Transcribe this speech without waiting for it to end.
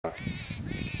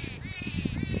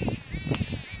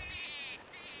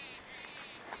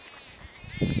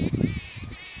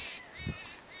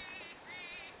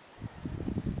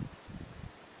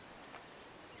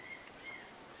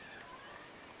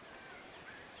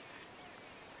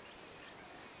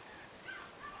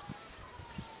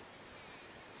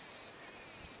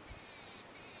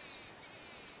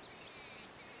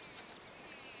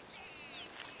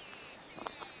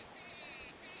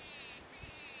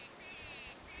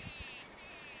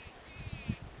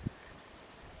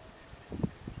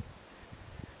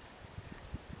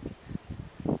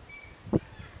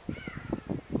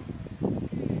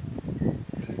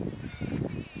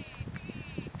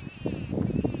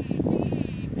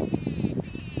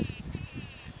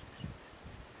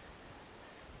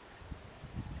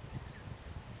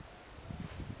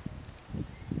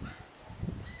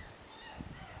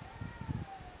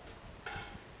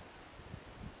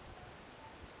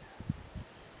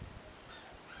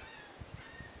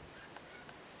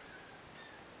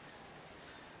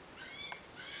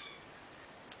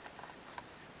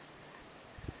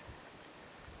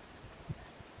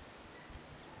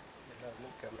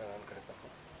Camera on करता हूँ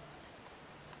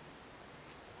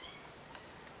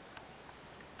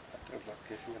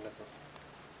कैसे मिला तो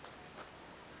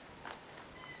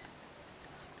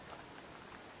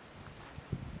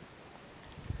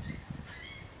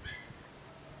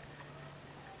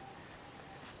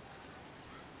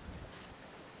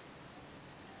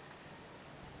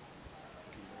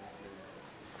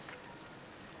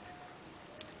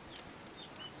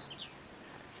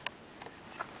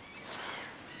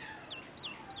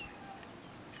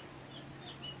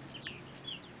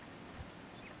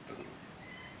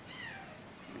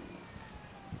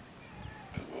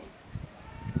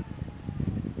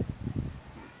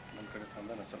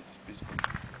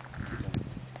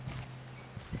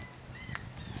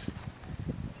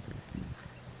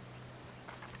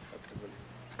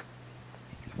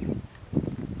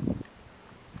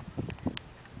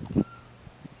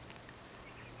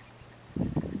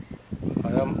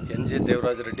I am N.J.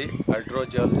 Devarajareddy Hydro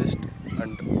Geologist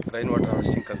and Rainwater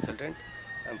Harvesting Consultant.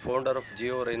 I am founder of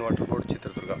GEO Rainwater Board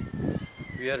Chitradurga.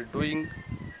 We are doing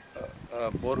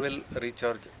borewell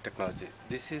recharge technology.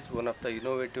 This is one of the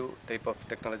innovative type of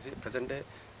technology. Present day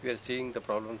we are seeing the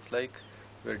problems like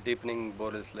we are deepening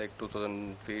borewells like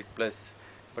 2000 feet plus,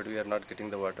 but we are not getting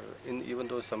the water. Even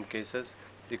though some cases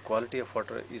the quality of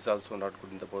water is also not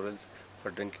good in the borewells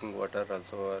for drinking water,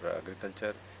 also or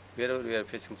agriculture. Wherever we are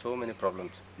facing so many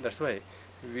problems. That's why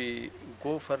we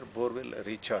go for borewell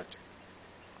recharge.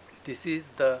 This is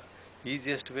the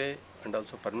easiest way and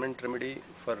also permanent remedy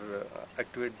for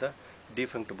activate the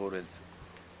defunct borewells.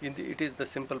 It is the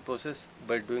simple process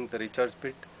by doing the recharge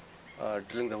bit,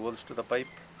 drilling the holes to the pipe,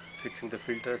 fixing the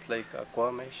filters like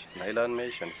aqua mesh, nylon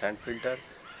mesh and sand filter,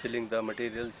 filling the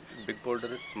materials, big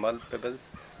boulders, small pebbles,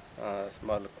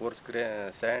 small coarse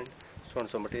sand, so and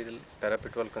so material,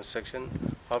 parapet wall construction.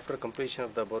 After completion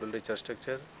of the borewell recharge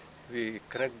structure, we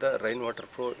connect the rainwater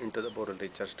flow into the borewell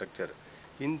recharge structure.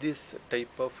 In this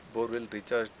type of borewell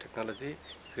recharge technology,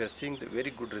 we are seeing the very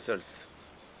good results.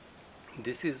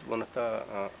 This is one of the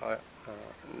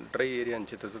dry area in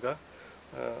Chitradurga.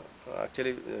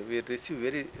 Actually, we receive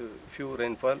very few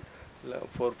rainfall,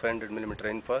 400-500 mm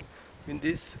rainfall. In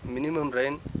this minimum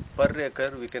rain per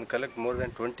acre, we can collect more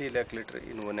than 20 lakh liter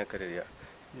in 1 acre area.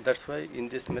 That's why in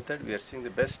this method we are seeing the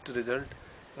best result.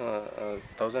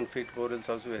 1000 feet borewells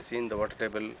also we are seeing the water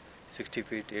table 60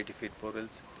 feet, 80 feet borewells.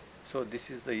 So this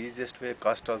is the easiest way.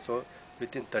 Cost also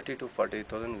within 30 to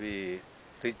 40,000 we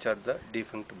recharge the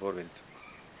defunct borewells.